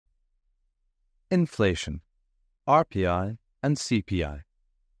Inflation, RPI and CPI.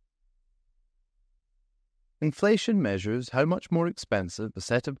 Inflation measures how much more expensive a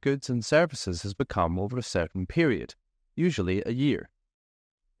set of goods and services has become over a certain period, usually a year.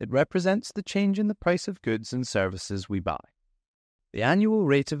 It represents the change in the price of goods and services we buy. The annual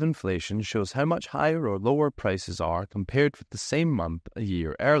rate of inflation shows how much higher or lower prices are compared with the same month a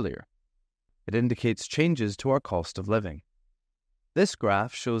year earlier. It indicates changes to our cost of living. This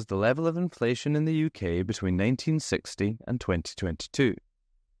graph shows the level of inflation in the UK between 1960 and 2022.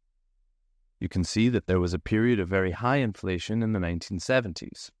 You can see that there was a period of very high inflation in the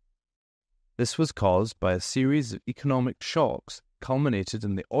 1970s. This was caused by a series of economic shocks culminated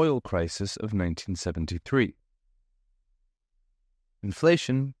in the oil crisis of 1973.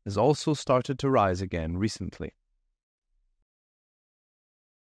 Inflation has also started to rise again recently.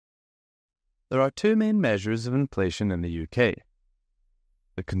 There are two main measures of inflation in the UK: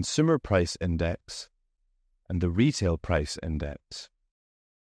 the Consumer Price Index and the Retail Price Index.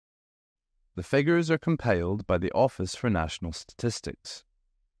 The figures are compiled by the Office for National Statistics.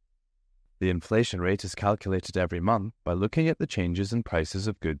 The inflation rate is calculated every month by looking at the changes in prices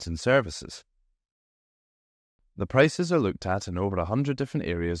of goods and services. The prices are looked at in over 100 different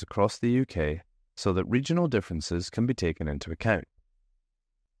areas across the UK so that regional differences can be taken into account.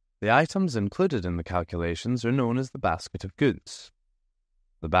 The items included in the calculations are known as the basket of goods.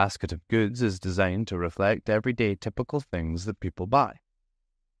 The basket of goods is designed to reflect everyday typical things that people buy.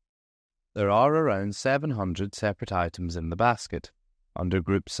 There are around 700 separate items in the basket, under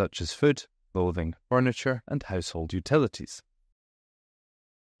groups such as food, clothing, furniture, and household utilities.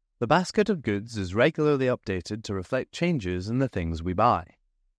 The basket of goods is regularly updated to reflect changes in the things we buy.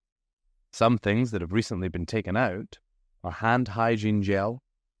 Some things that have recently been taken out are hand hygiene gel,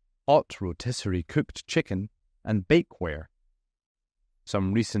 hot rotisserie cooked chicken, and bakeware.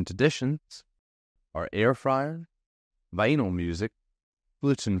 Some recent additions are air fryer, vinyl music,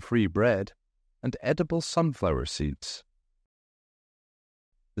 gluten-free bread, and edible sunflower seeds.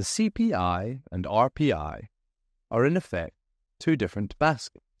 The CPI and RPI are in effect two different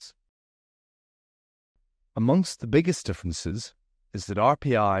baskets. Amongst the biggest differences is that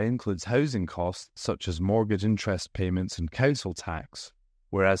RPI includes housing costs such as mortgage interest payments and council tax,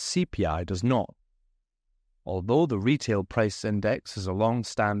 whereas CPI does not. Although the Retail Price Index is a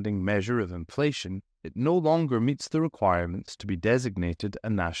long-standing measure of inflation, it no longer meets the requirements to be designated a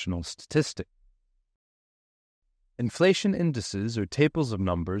national statistic. Inflation indices are tables of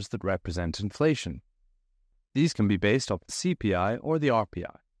numbers that represent inflation. These can be based off the CPI or the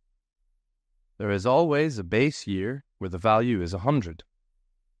RPI. There is always a base year where the value is 100.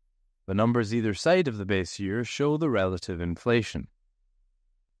 The numbers either side of the base year show the relative inflation.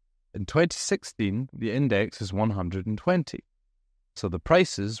 In 2016, the index is 120, so the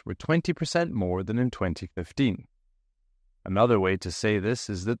prices were 20% more than in 2015. Another way to say this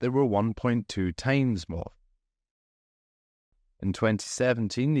is that they were 1.2 times more. In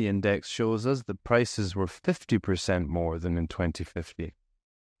 2017, the index shows us that prices were 50% more than in 2015.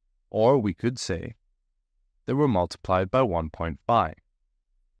 Or we could say they were multiplied by 1.5.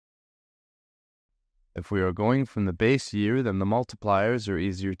 If we are going from the base year, then the multipliers are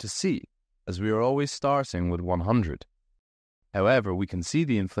easier to see, as we are always starting with 100. However, we can see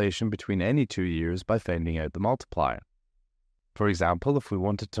the inflation between any 2 years by finding out the multiplier. For example, if we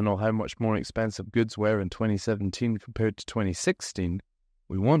wanted to know how much more expensive goods were in 2017 compared to 2016,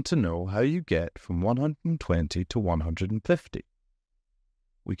 we want to know how you get from 120 to 150.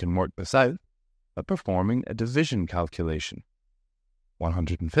 We can work this out by performing a division calculation.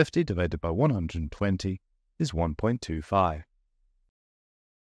 150 divided by 120 is 1.25.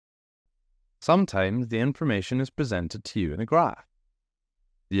 Sometimes the information is presented to you in a graph.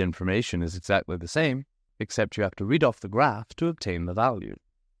 The information is exactly the same, except you have to read off the graph to obtain the value.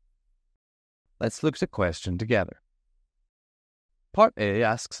 Let's look at a question together. Part A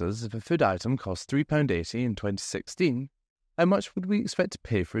asks us if a food item cost £3.80 in 2016, how much would we expect to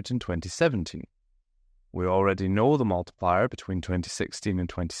pay for it in 2017? We already know the multiplier between 2016 and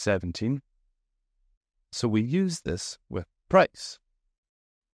 2017, so we use this with price.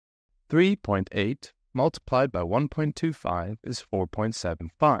 3.8 multiplied by 1.25 is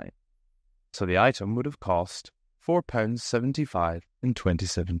 4.75, so the item would have cost £4.75 in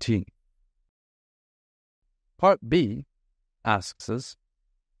 2017. Part B asks us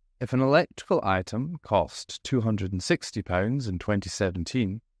if an electrical item cost £260 in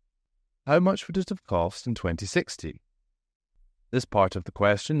 2017, how much would it have cost in 2016? This part of the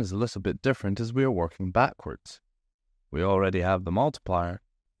question is a little bit different as we are working backwards. We already have the multiplier,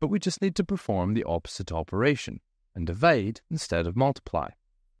 but we just need to perform the opposite operation and divide instead of multiply.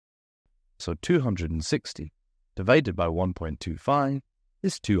 So 260 divided by 1.25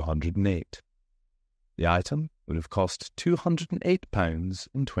 is 208. The item would have cost £208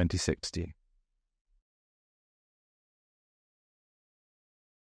 in 2060.